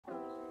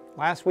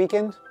Last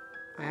weekend,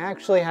 I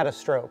actually had a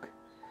stroke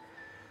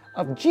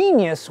of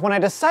genius when I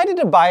decided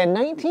to buy a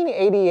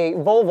 1988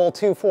 Volvo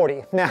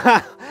 240.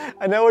 Now,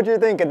 I know what you're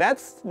thinking.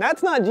 That's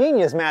not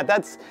genius, Matt.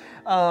 That's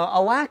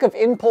a lack of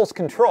impulse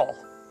control.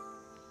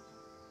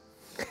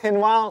 And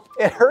while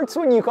it hurts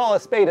when you call a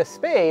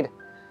spade,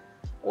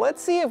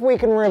 let's see if we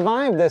can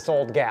revive this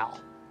old gal.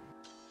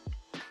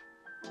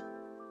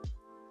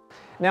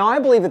 Now, I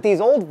believe that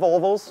these old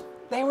Volvos,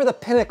 they were the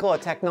pinnacle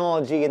of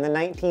technology in the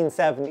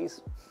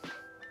 1970s.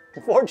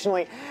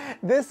 Unfortunately,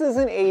 this is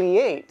an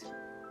 88,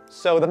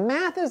 so the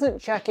math isn't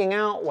checking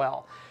out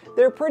well.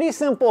 They're pretty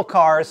simple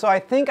cars, so I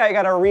think I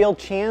got a real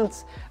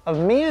chance of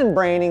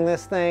man-braining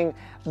this thing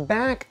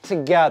back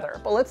together.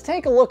 But let's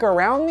take a look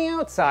around the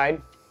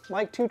outside,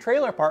 like two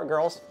trailer park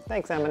girls,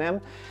 thanks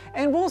Eminem,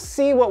 and we'll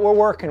see what we're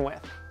working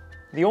with.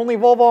 The only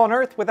Volvo on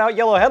Earth without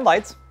yellow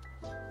headlights.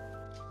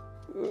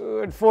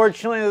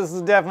 Unfortunately, this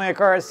is definitely a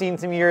car that's seen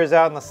some years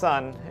out in the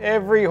sun.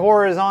 Every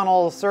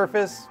horizontal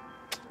surface,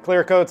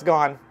 clear coat's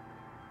gone.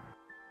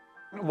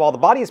 While the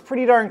body is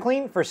pretty darn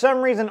clean, for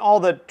some reason all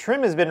the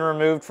trim has been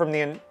removed from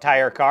the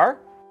entire car.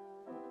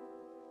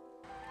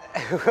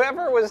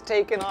 Whoever was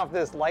taking off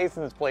this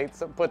license plate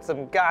put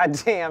some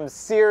goddamn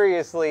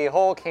seriously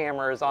Hulk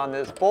hammers on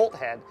this bolt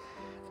head.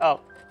 Oh,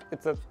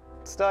 it's a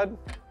stud?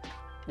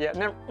 Yeah,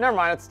 never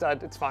mind, it's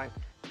stud, it's fine.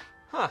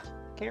 Huh,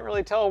 can't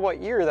really tell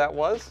what year that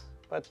was,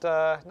 but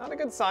not a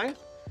good sign.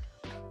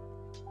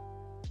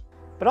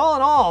 But all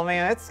in all,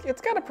 man,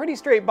 it's got a pretty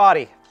straight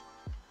body.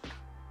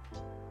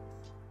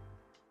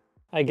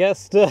 I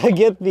guess to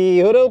get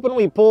the hood open,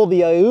 we pull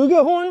the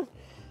Ayuga horn.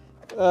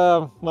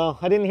 Well,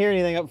 I didn't hear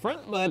anything up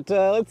front, but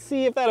let's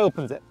see if that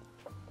opens it.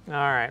 All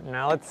right,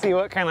 now let's see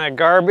what kind of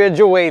garbage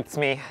awaits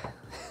me.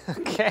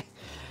 Okay,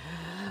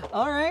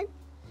 all right,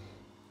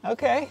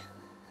 okay.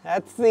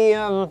 That's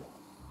the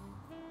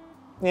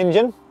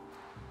engine.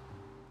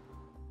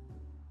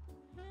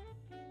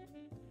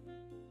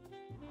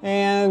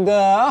 And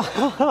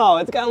oh,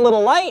 it's got a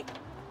little light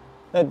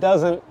that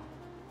doesn't,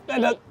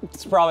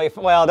 it's probably,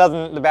 well, it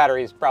doesn't, the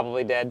battery's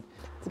probably dead.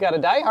 It's got a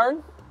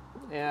diehard.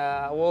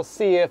 We'll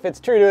see if it's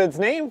true to its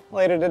name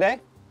later today.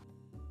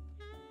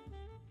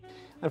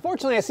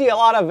 Unfortunately, I see a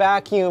lot of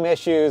vacuum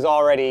issues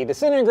already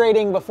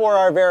disintegrating before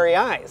our very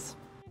eyes.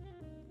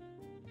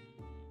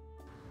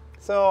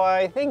 So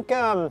I think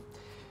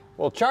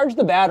we'll charge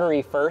the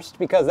battery first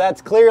because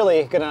that's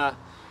clearly gonna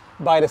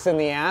bite us in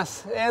the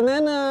ass. And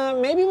then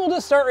maybe we'll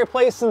just start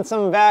replacing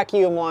some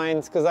vacuum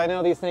lines because I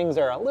know these things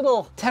are a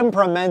little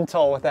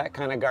temperamental with that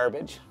kind of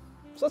garbage.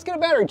 So let's get a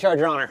battery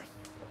charger on her.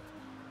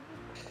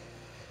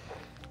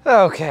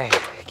 Okay,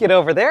 get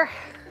over there.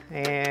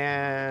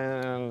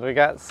 And we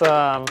got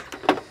some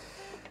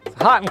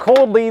hot and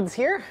cold leads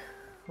here.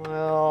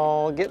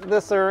 We'll get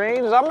this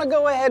arranged. I'm gonna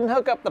go ahead and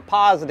hook up the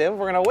positive.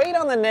 We're gonna wait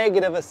on the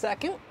negative a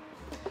second.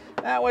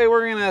 That way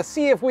we're gonna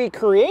see if we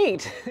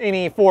create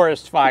any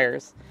forest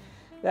fires.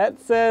 That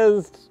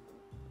says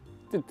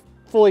it's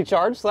fully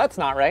charged, so that's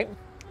not right.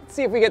 Let's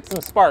see if we get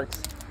some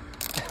sparks.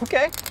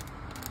 Okay,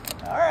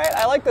 all right,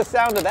 I like the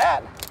sound of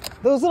that.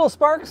 Those little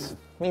sparks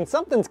mean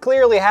something's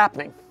clearly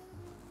happening,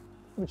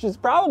 which is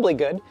probably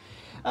good.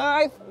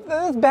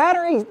 This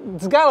battery,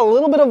 it's got a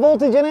little bit of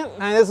voltage in it.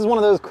 This is one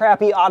of those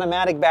crappy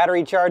automatic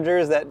battery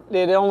chargers that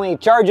it only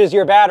charges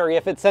your battery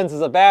if it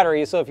senses a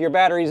battery. So if your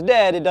battery's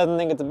dead, it doesn't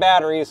think it's a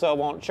battery, so it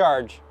won't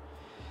charge.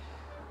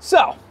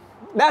 So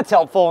that's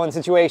helpful in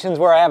situations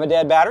where I have a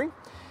dead battery.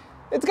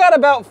 It's got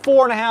about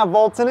 4.5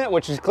 volts in it,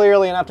 which is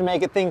clearly enough to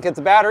make it think it's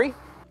a battery.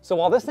 So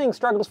while this thing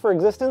struggles for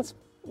existence,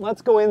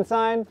 let's go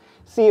inside,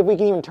 see if we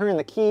can even turn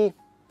the key,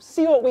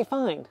 see what we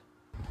find.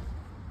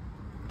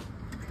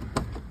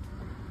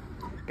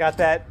 Got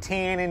that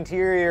tan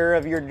interior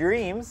of your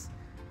dreams.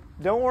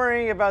 Don't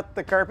worry about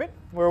the carpet.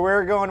 Where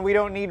we're going, we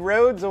don't need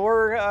roads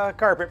or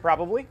carpet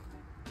probably.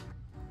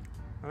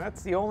 And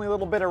that's the only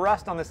little bit of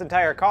rust on this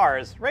entire car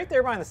is right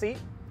there behind the seat.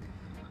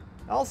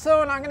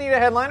 Also, not gonna need a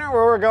headliner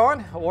where we're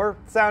going, or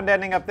sound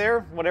deadening up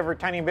there, whatever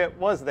tiny bit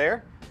was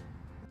there.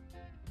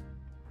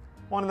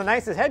 One of the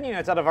nicest head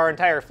units out of our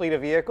entire fleet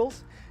of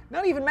vehicles.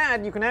 Not even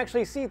mad, you can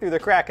actually see through the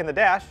crack in the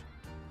dash.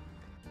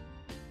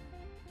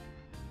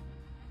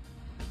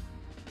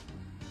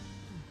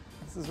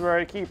 This is where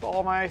I keep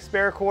all my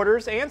spare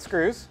quarters and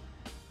screws.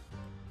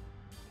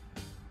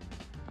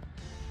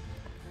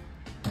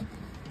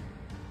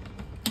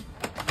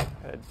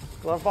 A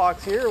glove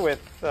box here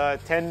with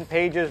 10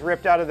 pages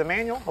ripped out of the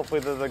manual. Hopefully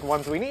they're the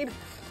ones we need.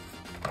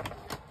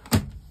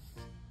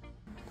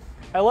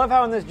 I love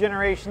how in this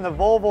generation the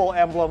Volvo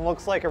emblem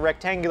looks like a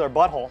rectangular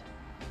butthole.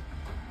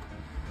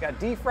 Got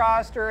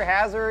defroster,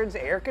 hazards,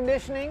 air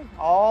conditioning,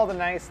 all the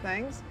nice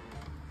things.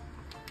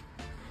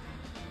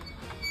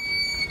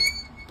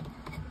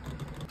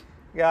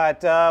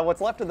 Got what's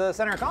left of the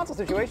center console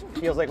situation.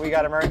 Feels like we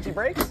got emergency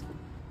brakes.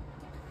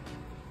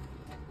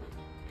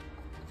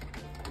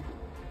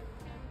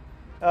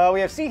 We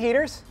have seat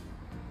heaters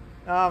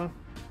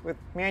with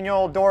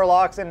manual door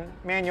locks and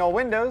manual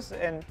windows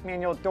and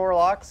manual door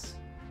locks.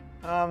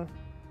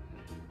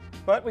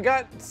 But we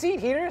got seat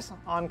heaters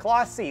on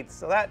cloth seats,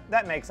 so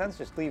that makes sense.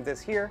 Just leave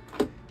this here.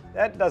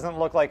 That doesn't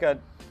look like a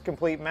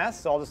complete mess,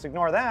 so I'll just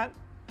ignore that.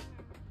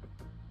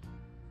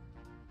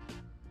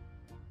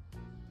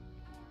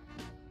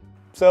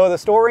 So the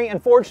story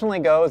unfortunately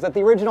goes that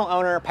the original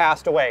owner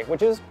passed away,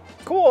 which is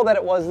cool that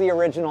it was the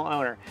original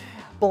owner.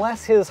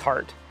 Bless his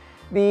heart.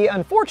 The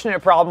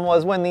unfortunate problem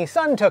was when the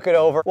son took it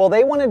over, well,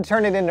 they wanted to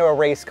turn it into a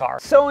race car.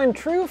 So in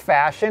true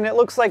fashion, it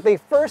looks like the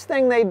first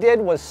thing they did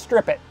was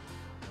strip it.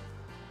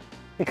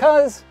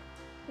 Because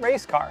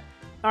race car.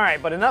 All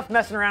right, but enough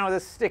messing around with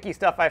this sticky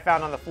stuff I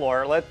found on the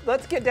floor.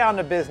 Let's get down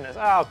to business.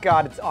 Oh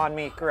God, it's on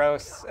me,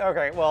 gross.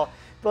 Okay, well,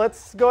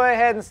 let's go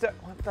ahead and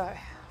what the?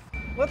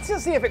 Let's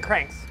just see if it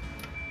cranks.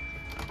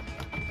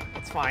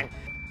 It's fine.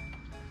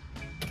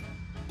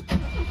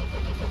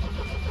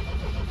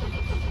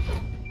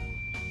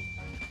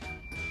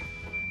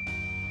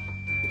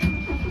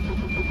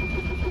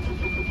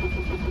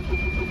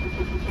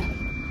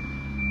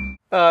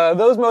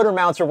 Those motor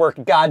mounts are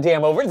working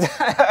goddamn over.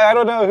 I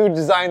don't know who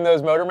designed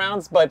those motor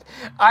mounts, but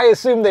I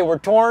assume they were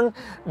torn.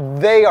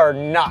 They are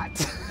not.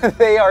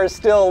 They are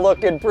still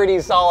looking pretty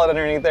solid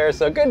underneath there,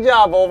 so good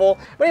job, Volvo.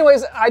 But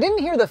anyways, I didn't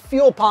hear the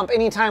fuel pump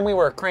anytime we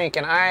were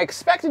cranking. I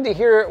expected to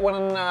hear it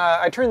when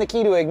I turned the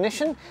key to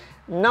ignition.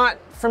 Not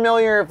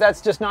familiar if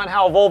that's just not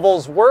how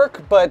Volvos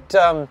work, but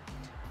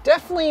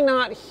definitely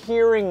not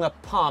hearing the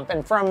pump.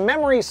 And from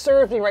memory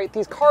serves me right,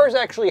 these cars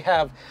actually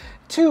have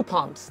two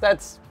pumps.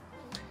 That's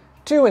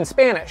two in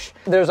Spanish.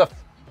 There's a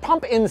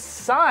pump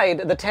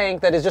inside the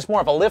tank that is just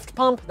more of a lift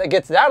pump that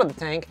gets it out of the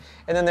tank,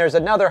 and then there's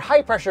another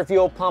high pressure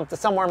fuel pump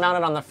that's somewhere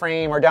mounted on the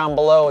frame or down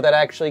below that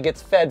actually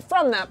gets fed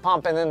from that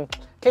pump and then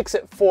kicks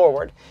it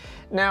forward.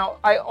 Now,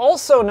 I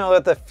also know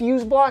that the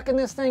fuse block in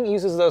this thing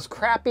uses those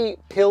crappy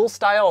pill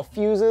style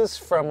fuses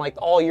from like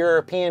all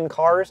European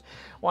cars.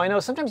 Well, I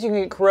know sometimes you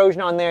can get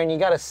corrosion on there and you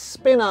gotta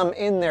spin them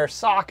in their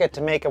socket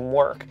to make them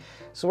work.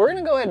 So we're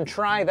gonna go ahead and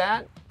try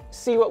that,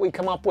 see what we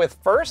come up with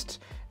first,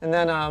 and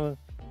then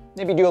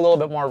maybe do a little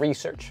bit more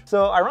research.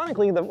 So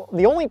ironically,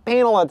 the only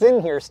panel that's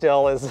in here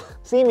still is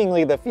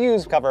seemingly the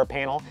fuse cover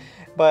panel.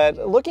 But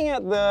looking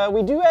at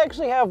we do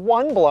actually have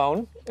one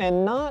blown,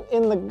 and not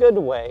in the good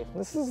way.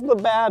 This is the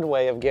bad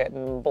way of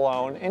getting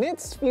blown, and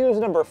it's fuse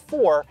number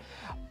 4,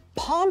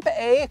 Pompe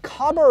a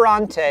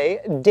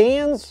Carburante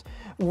dans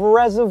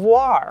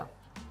Reservoir,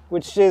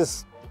 which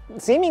is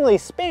seemingly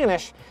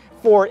Spanish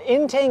for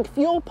in-tank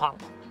fuel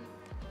pump.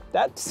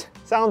 That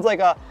sounds like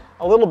a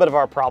little bit of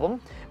our problem.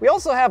 We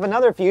also have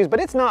another fuse, but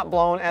it's not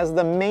blown as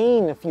the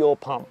main fuel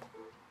pump.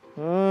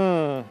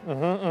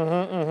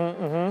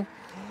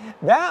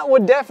 That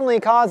would definitely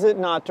cause it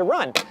not to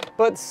run,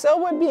 but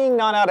so would being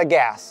not out of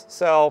gas.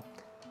 So,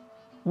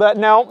 but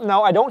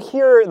no, I don't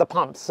hear the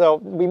pumps.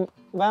 So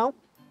well,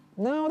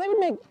 no, they would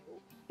make,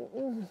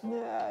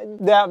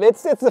 yeah,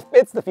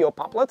 it's the fuel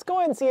pump. Let's go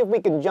ahead and see if we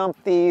can jump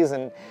these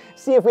and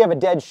see if we have a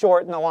dead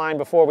short in the line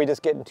before we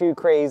just get too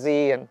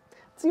crazy, and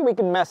see if we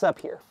can mess up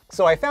here.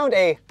 So I found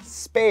a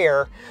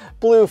spare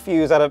blue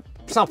fuse out of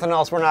something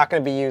else we're not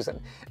going to be using.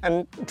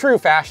 And true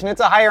fashion, it's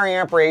a higher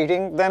amp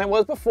rating than it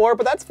was before,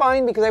 but that's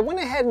fine because I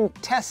went ahead and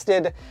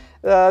tested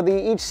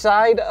each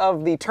side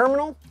of the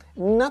terminal.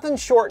 Nothing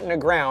short in the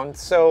ground,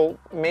 so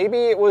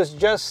maybe it was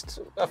just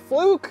a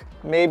fluke.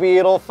 Maybe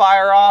it'll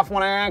fire off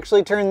when I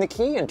actually turn the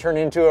key and turn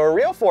into a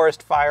real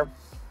forest fire.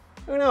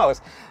 Who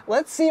knows?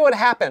 Let's see what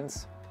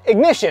happens.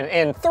 Ignition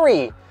in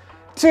 3,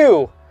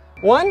 2,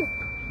 1.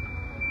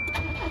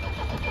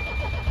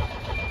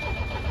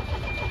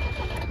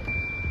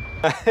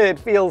 It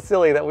feels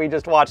silly that we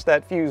just watched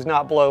that fuse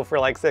not blow for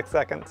like 6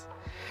 seconds.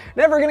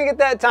 Never gonna get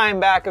that time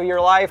back of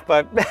your life,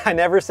 but I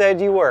never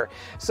said you were.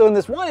 So in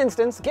this one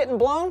instance, getting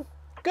blown,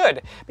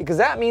 good, because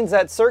that means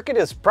that circuit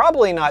is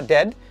probably not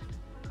dead.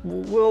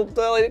 Well,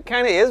 it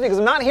kind of is, because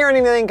I'm not hearing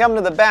anything come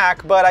to the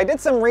back, but I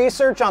did some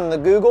research on the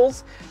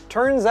Googles.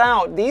 Turns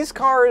out these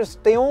cars,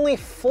 they only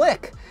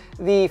flick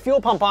the fuel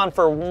pump on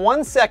for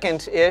 1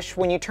 second-ish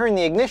when you turn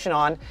the ignition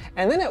on,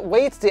 and then it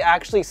waits to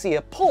actually see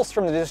a pulse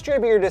from the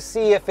distributor to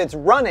see if it's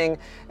running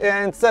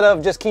instead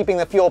of just keeping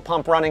the fuel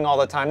pump running all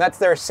the time. That's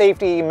their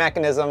safety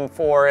mechanism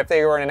for if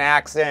they were in an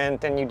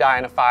accident and you die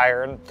in a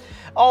fire and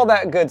all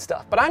that good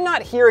stuff. But I'm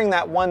not hearing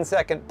that 1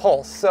 second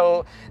pulse,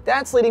 so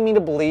that's leading me to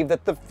believe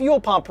that the fuel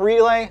pump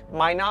relay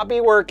might not be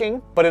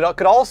working, but it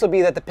could also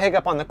be that the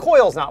pickup on the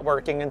coil's not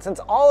working, and since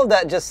all of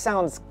that just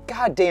sounds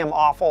goddamn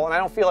awful and I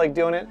don't feel like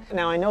doing it.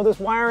 Now I know this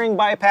wiring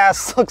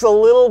bypass looks a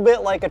little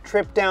bit like a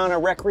trip down a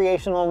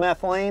recreational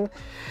meth lane.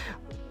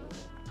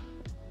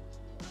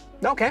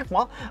 Okay,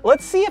 well,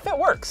 let's see if it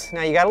works.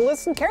 Now you gotta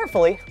listen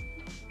carefully.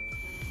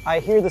 I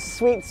hear the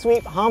sweet,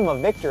 sweet hum of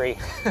victory.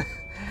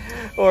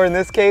 Or in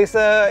this case,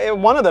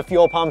 one of the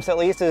fuel pumps at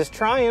least is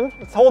trying.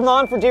 It's holding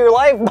on for dear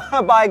life,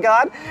 by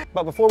God.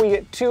 But before we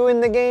get too in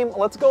the game,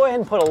 let's go ahead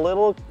and put a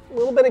little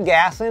bit of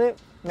gas in it.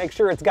 Make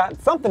sure it's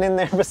got something in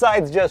there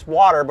besides just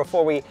water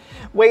before we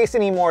waste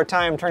any more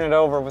time turning it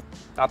over with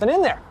nothing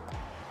in there.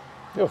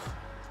 Oof.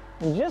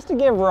 And just to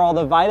give her all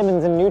the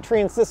vitamins and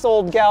nutrients this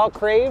old gal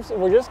craves,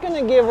 we're just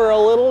gonna give her a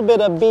little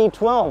bit of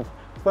B12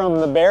 from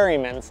the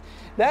Berrymans.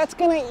 That's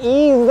gonna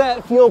ease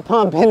that fuel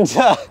pump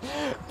into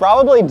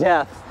probably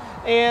death.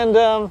 And,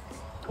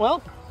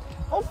 well,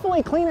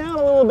 hopefully clean out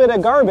a little bit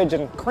of garbage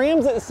and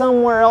crams it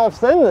somewhere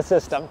else in the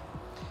system.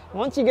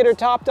 Once you get her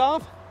topped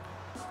off,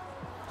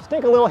 just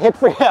take a little hit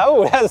for,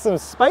 oh, it has some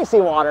spicy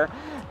water.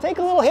 Take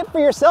a little hit for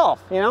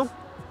yourself, you know?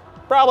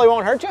 Probably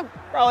won't hurt you,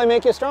 probably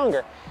make you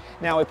stronger.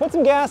 Now we put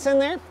some gas in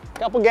there, a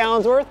couple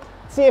gallons worth,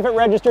 see if it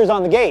registers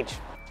on the gauge.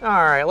 All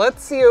right,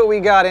 let's see what we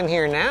got in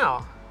here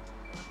now.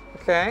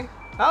 Okay.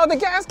 Oh, the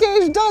gas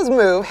gauge does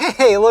move.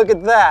 Hey, look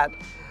at that.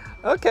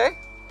 Okay,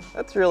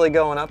 that's really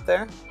going up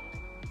there.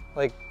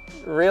 Like,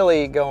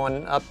 really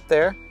going up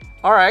there.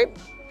 All right,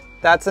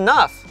 that's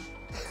enough.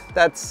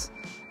 That's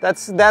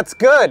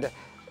good.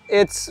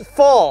 It's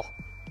full.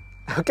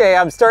 Okay,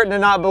 I'm starting to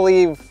not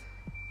believe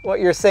what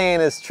you're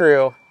saying is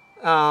true.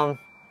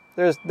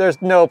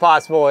 There's no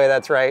possible way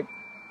that's right.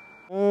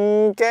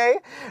 Okay,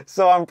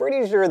 so I'm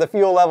pretty sure the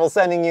fuel level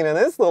sending unit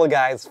in this little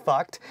guy is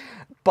fucked,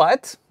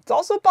 but it's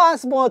also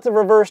possible it's a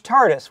reverse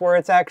TARDIS where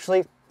it's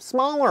actually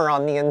smaller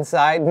on the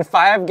inside, and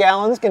 5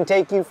 gallons can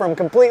take you from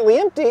completely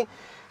empty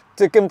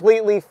to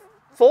completely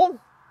full.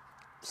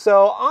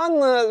 So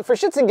for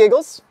shits and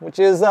giggles, which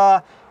is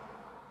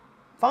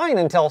fine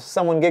until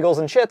someone giggles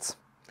and shits,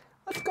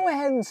 let's go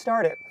ahead and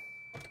start it.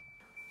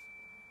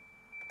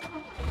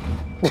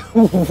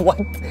 What?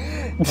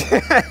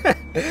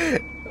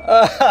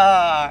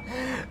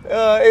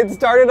 It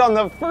started on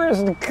the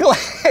first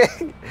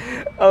click.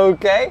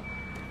 Okay.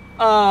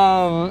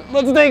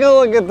 Let's take a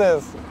look at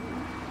this.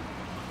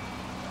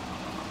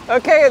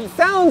 Okay, it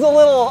sounds a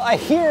little, I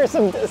hear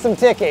some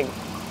ticking.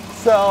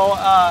 So,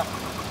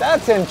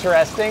 that's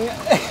interesting.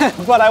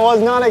 But I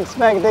was not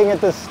expecting it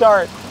to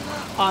start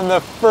on the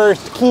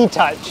first key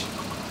touch.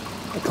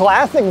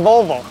 Classic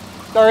Volvo.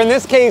 Or in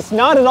this case,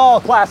 not at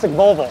all classic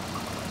Volvo.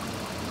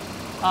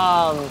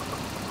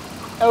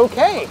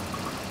 Okay.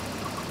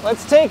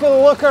 Let's take a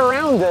look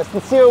around this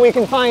and see what we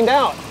can find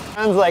out.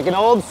 Sounds like an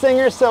old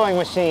Singer sewing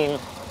machine.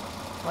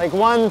 Like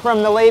one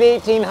from the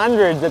late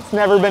 1800s that's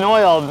never been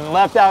oiled and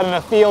left out in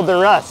a field to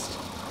rust.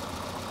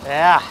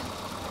 Yeah,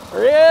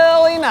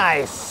 really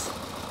nice.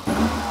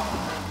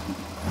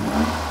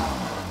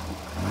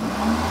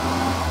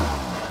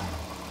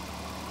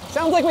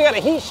 Sounds like we got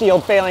a heat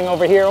shield failing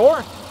over here,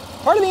 or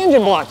part of the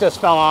engine block just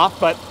fell off,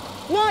 but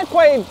not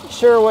quite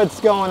sure what's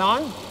going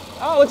on.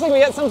 Oh, it looks like we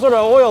got some sort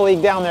of oil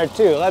leak down there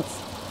too.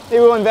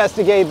 Maybe we'll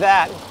investigate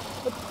that.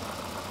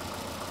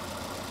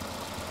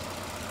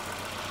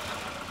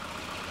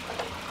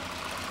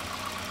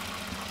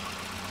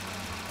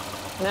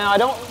 Now, I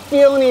don't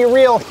feel any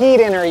real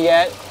heat in her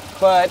yet,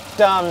 but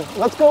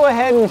let's go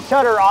ahead and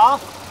shut her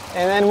off,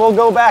 and then we'll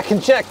go back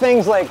and check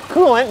things like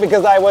coolant,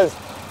 because I was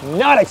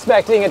not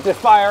expecting it to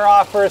fire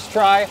off first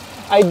try.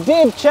 I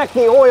did check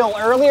the oil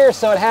earlier,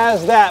 so it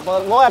has that,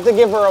 but we'll have to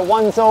give her a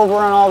once-over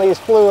on all these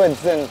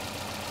fluids, and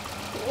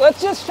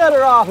let's just shut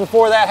her off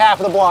before that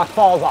half of the block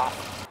falls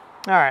off.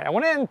 All right, I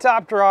went in and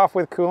topped her off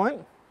with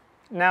coolant.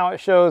 Now it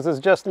shows as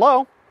just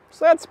low,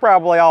 so that's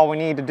probably all we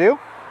need to do.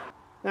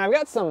 Now I've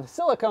got some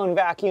silicone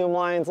vacuum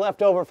lines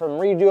left over from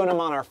redoing them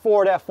on our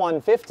Ford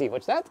F-150,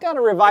 which that's got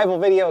a revival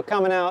video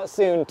coming out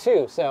soon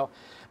too. So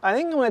I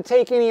think I'm going to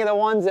take any of the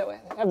ones that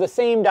have the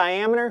same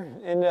diameter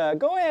and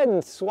go ahead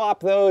and swap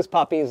those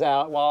puppies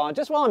out while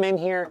I'm in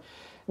here.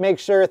 Make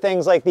sure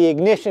things like the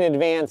ignition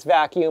advance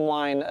vacuum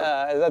line,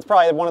 that's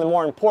probably one of the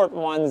more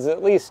important ones,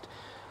 at least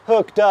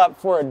hooked up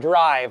for a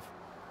drive.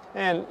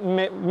 And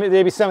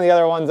maybe some of the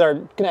other ones are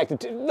connected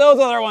to. Those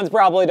other ones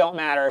probably don't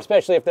matter,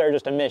 especially if they're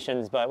just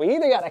emissions. But we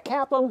either got to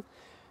cap them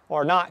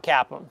or not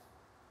cap them.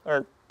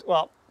 Or,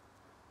 well,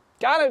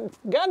 gotta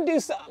do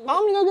some. I'm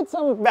gonna go get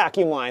some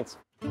vacuum lines.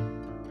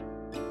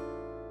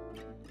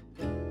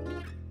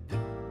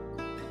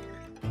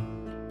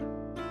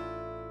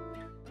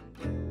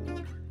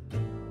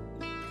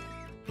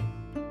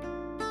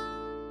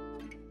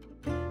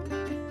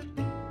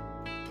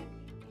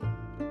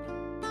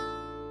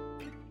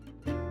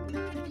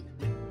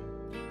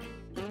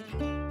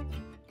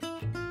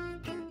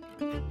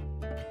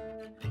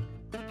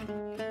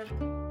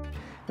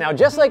 Now,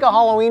 just like a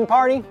Halloween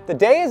party, the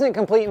day isn't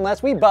complete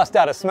unless we bust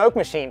out a smoke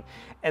machine.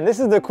 And this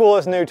is the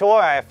coolest new toy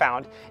I have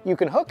found. You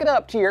can hook it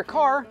up to your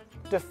car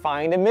to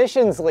find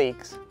emissions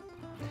leaks.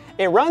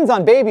 It runs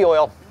on baby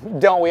oil,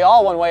 don't we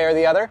all one way or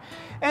the other,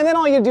 and then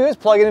all you do is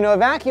plug it into a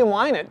vacuum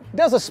line. It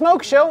does a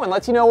smoke show and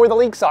lets you know where the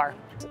leaks are.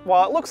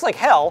 While it looks like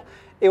hell,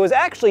 it was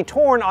actually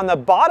torn on the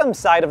bottom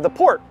side of the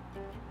port.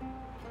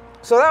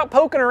 So without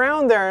poking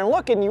around there and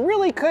looking, you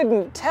really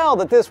couldn't tell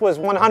that this was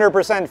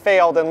 100%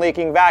 failed and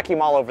leaking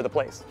vacuum all over the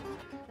place.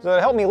 So to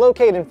help me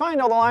locate and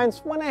find all the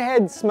lines, went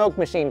ahead smoke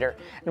machined her.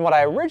 And what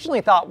I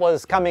originally thought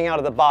was coming out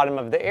of the bottom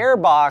of the air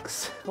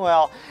box,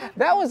 well,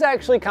 that was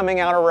actually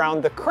coming out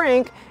around the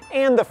crank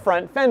and the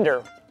front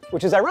fender,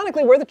 which is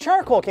ironically where the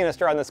charcoal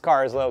canister on this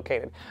car is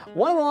located.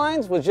 One of the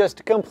lines was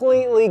just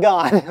completely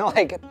gone,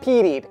 like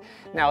PD'd.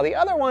 Now the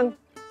other one,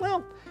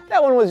 well,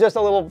 that one was just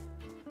a little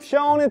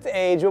showing its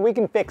age, but we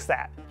can fix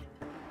that.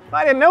 If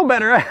I didn't know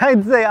better,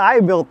 I'd say I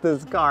built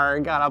this car.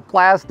 Got a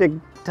plastic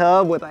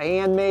tub with a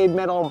handmade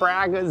metal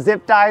bracket,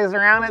 zip ties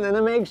around it, and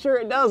to make sure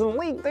it doesn't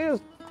leak, they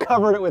just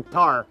covered it with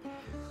tar.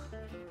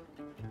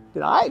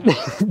 Did I?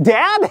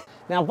 Dad?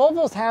 Now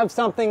Volvos have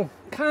something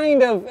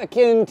kind of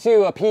akin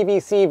to a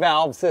PVC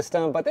valve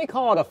system, but they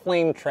call it a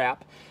flame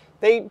trap.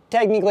 They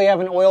technically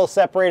have an oil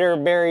separator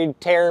buried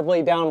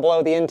terribly down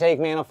below the intake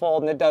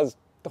manifold, and it does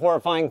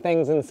horrifying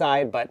things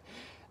inside, but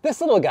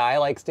this little guy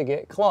likes to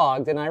get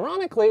clogged, and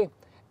ironically,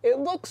 it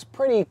looks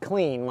pretty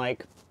clean,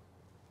 like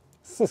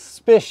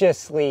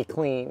suspiciously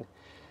clean.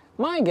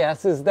 My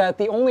guess is that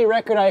the only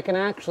record I can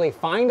actually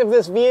find of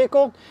this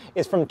vehicle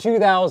is from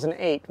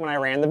 2008 when I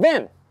ran the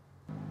VIN.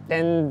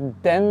 And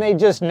then they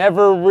just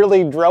never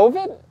really drove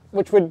it,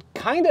 which would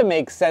kind of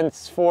make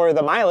sense for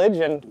the mileage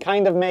and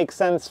kind of make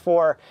sense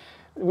for,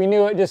 we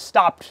knew it just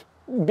stopped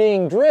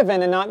being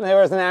driven and not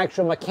there was an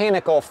actual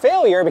mechanical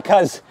failure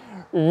because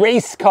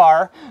race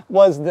car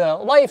was the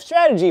life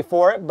strategy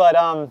for it, but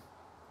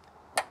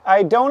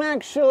I don't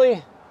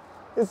actually,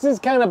 this is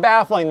kind of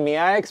baffling to me.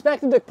 I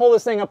expected to pull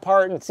this thing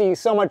apart and see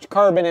so much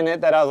carbon in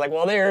it that I was like,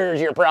 well,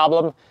 there's your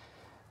problem.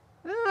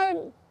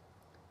 Doesn't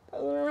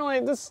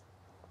really, this,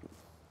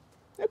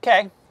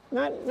 okay,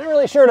 not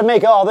really sure to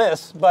make all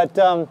this, but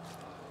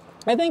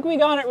I think we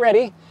got it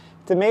ready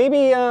to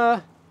maybe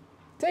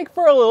take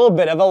for a little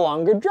bit of a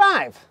longer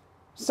drive.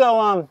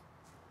 So,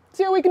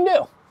 see what we can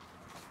do.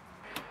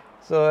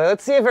 So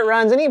let's see if it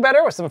runs any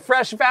better with some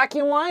fresh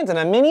vacuum lines and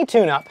a mini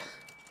tune-up.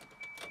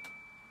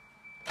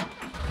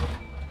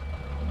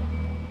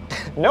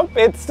 Nope,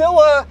 it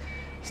still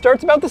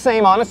starts about the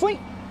same, honestly.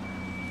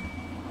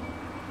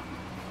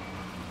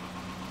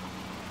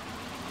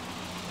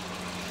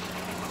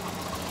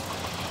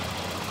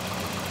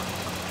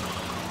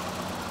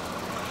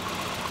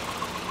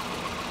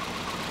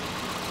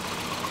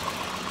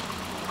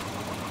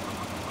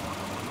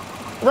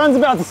 Runs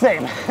about the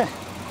same.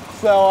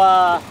 So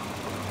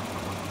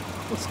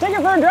let's take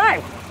her for a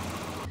drive.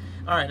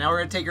 All right, now we're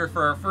gonna take her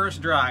for our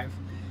first drive.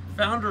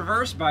 Found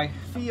reverse by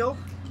feel.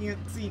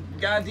 Can't see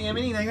goddamn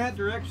anything that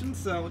direction,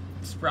 so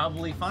it's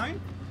probably fine.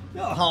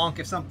 I'll honk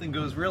if something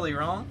goes really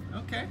wrong.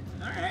 Okay,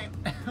 all right,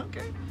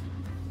 okay.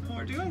 Well,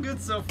 we're doing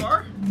good so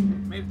far.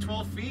 Made it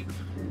 12 feet.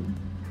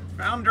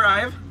 Found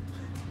drive.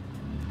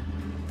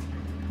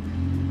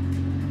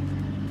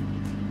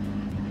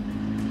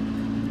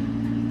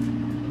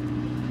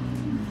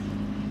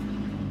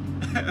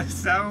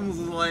 Sounds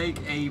like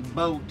a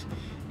boat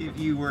if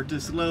you were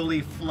to slowly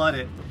flood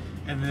it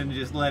and then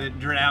just let it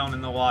drown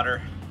in the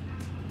water.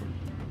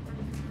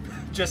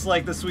 Just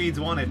like the Swedes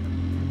wanted.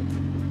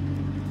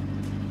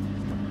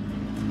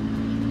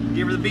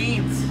 Give her the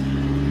beans.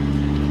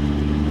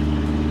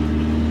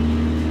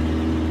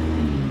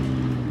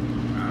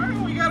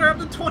 Alright, we got her up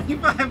to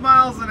 25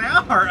 miles an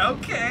hour,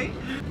 okay.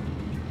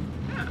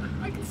 Yeah,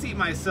 I can see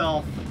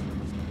myself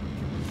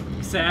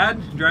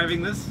sad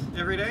driving this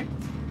every day.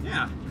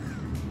 Yeah.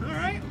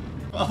 Alright.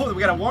 Oh, we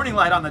got a warning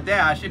light on the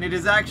dash, and it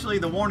is actually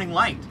the warning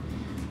light.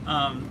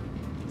 So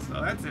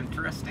that's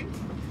interesting.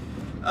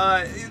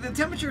 The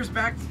temperature is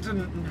back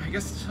to, I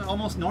guess,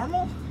 almost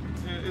normal.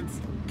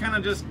 It's kind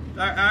of just,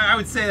 I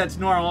would say that's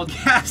normal.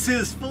 Gas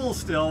is full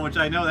still, which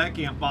I know that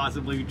can't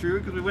possibly be true,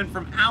 because we went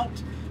from out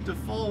to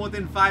full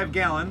within 5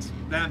 gallons.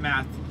 That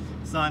math,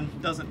 son,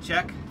 doesn't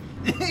check.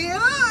 You know,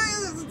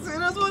 it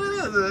is what it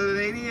is, an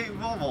 88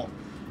 Volvo.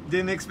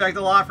 Didn't expect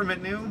a lot from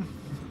it new.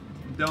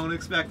 Don't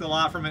expect a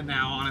lot from it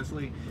now,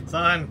 honestly.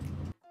 Son.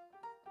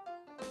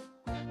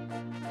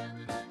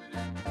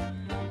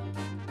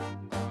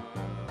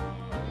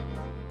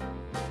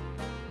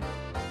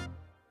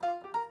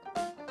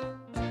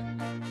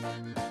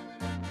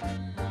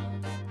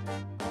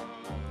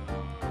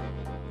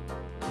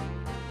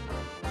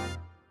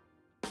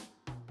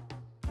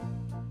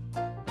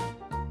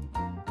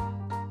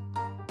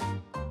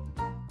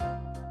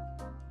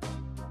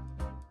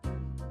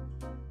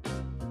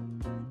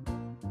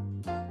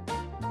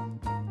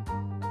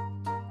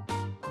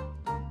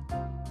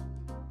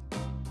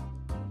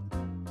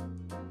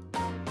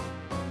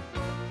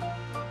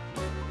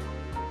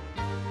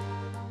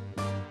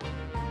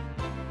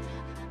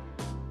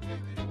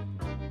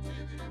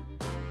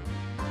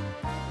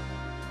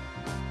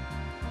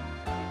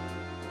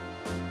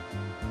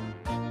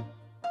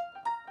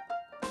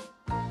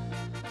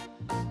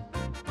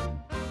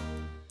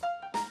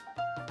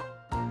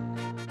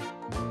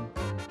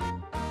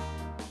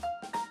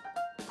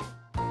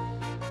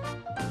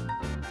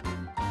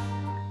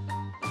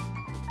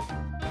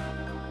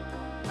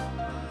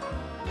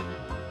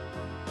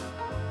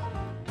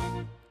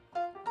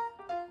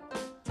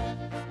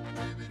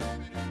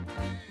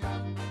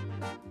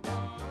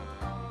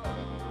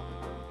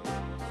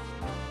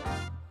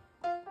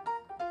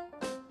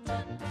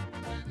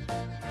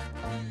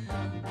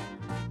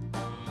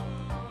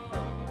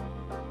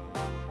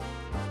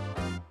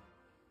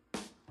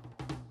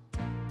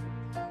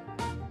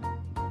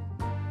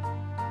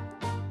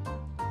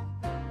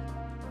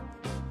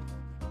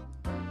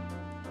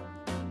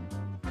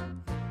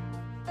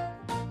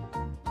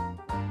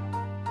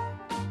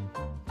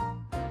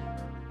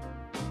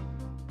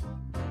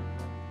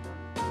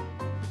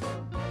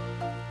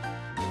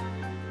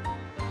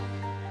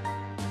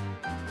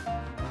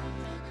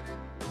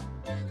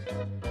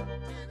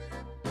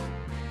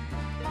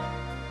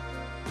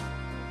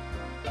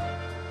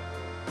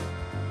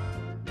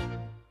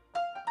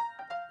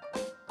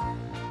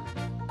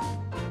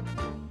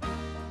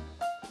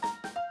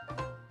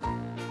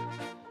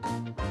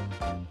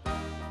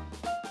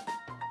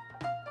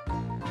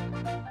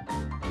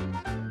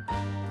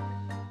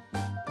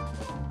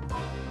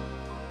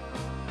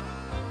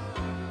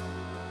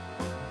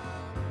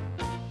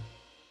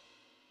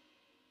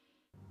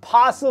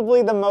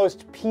 possibly the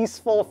most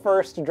peaceful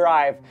first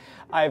drive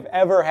I've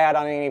ever had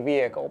on any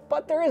vehicle.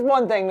 But there is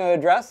one thing to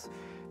address.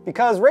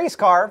 Because race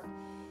car,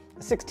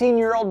 a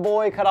 16-year-old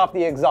boy cut off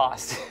the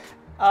exhaust.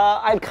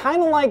 I'd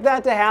kind of like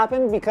that to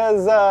happen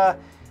because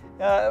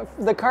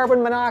the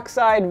carbon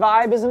monoxide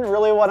vibe isn't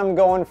really what I'm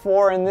going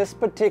for in this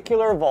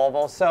particular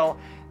Volvo. So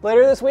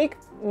later this week,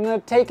 I'm gonna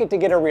take it to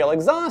get a real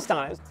exhaust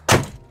on it.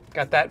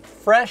 Got that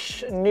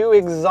fresh new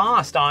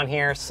exhaust on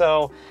here,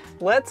 so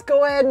let's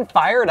go ahead and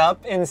fire it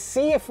up and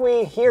see if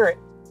we hear it.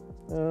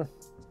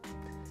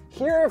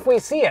 Hear if we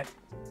see it.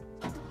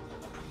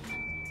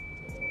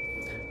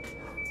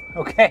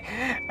 Okay,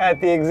 at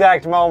the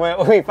exact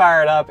moment we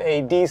fire it up,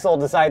 a diesel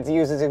decides to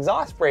use its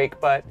exhaust brake,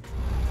 but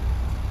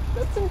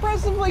that's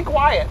impressively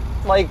quiet.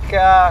 Like,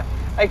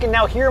 I can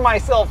now hear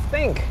myself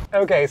think.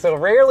 Okay, so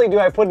rarely do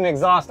I put an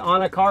exhaust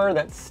on a car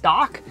that's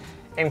stock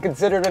and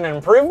consider it an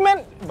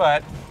improvement,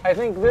 but I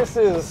think this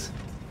is...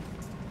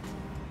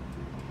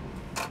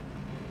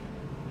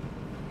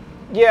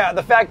 Yeah,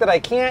 the fact that I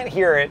can't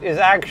hear it is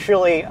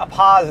actually a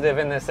positive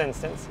in this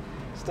instance.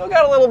 Still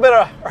got a little bit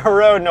of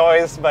road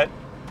noise, but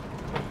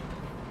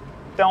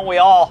don't we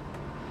all?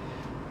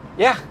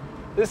 Yeah,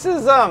 this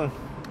is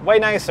way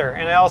nicer,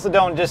 and I also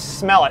don't just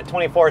smell it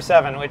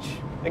 24/7, which,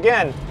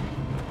 again,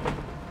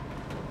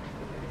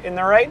 in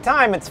the right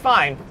time, it's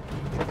fine.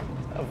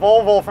 A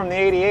Volvo from the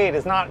 '88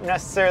 is not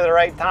necessarily the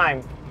right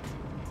time.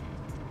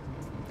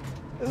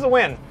 This is a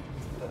win.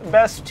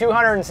 Best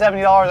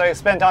 $270 I've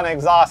spent on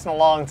exhaust in a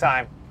long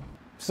time.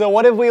 So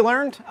what have we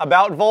learned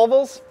about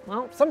Volvos?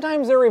 Well,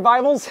 sometimes their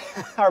revivals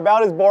are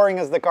about as boring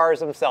as the cars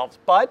themselves,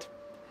 but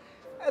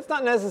that's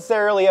not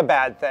necessarily a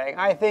bad thing.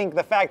 I think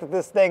the fact that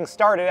this thing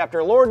started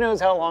after Lord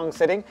knows how long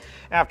sitting,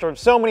 after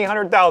so many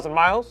 100,000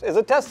 miles, is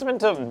a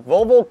testament to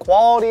Volvo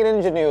quality and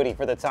ingenuity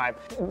for the time.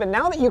 But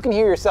now that you can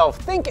hear yourself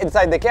think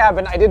inside the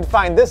cabin, I did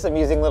find this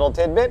amusing little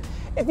tidbit.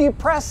 If you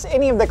press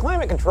any of the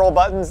climate control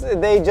buttons,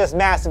 they just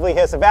massively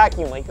hiss a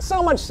vacuum leak,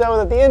 so much so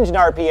that the engine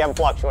RPM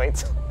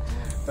fluctuates.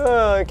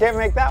 Can't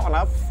make that one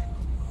up.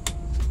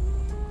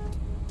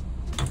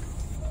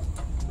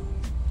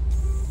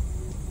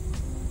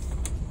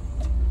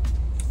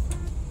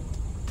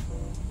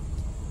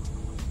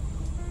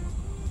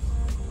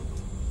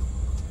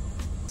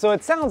 So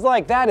it sounds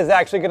like that is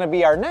actually going to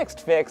be our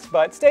next fix,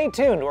 but stay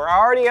tuned. We're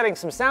already adding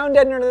some sound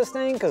deadener to this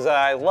thing because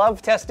I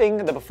love testing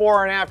the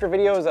before and after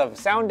videos of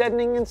sound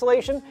deadening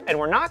insulation. And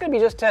we're not going to be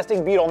just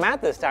testing butyl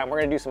matte this time. We're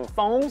going to do some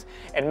foams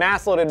and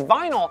mass-loaded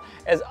vinyl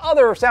as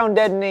other sound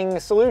deadening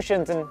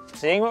solutions and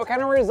seeing what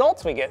kind of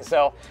results we get.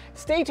 So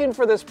stay tuned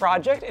for this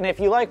project, and if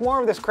you like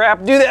more of this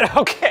crap, do that.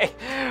 Okay.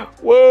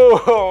 Whoa.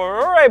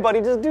 All right,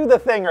 buddy, just do the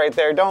thing right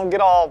there. Don't get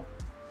all...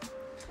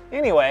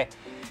 Anyway,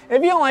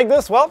 if you don't like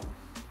this, well,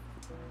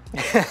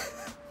 that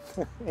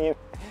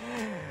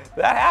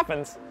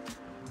happens.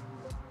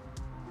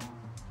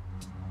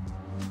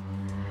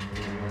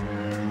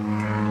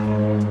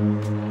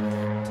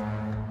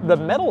 The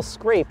metal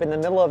scrape in the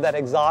middle of that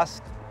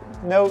exhaust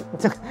note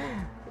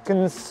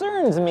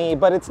concerns me,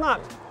 but it's not,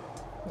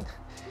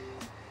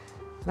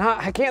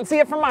 I can't see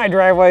it from my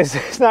driveway, so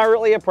it's not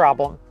really a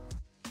problem.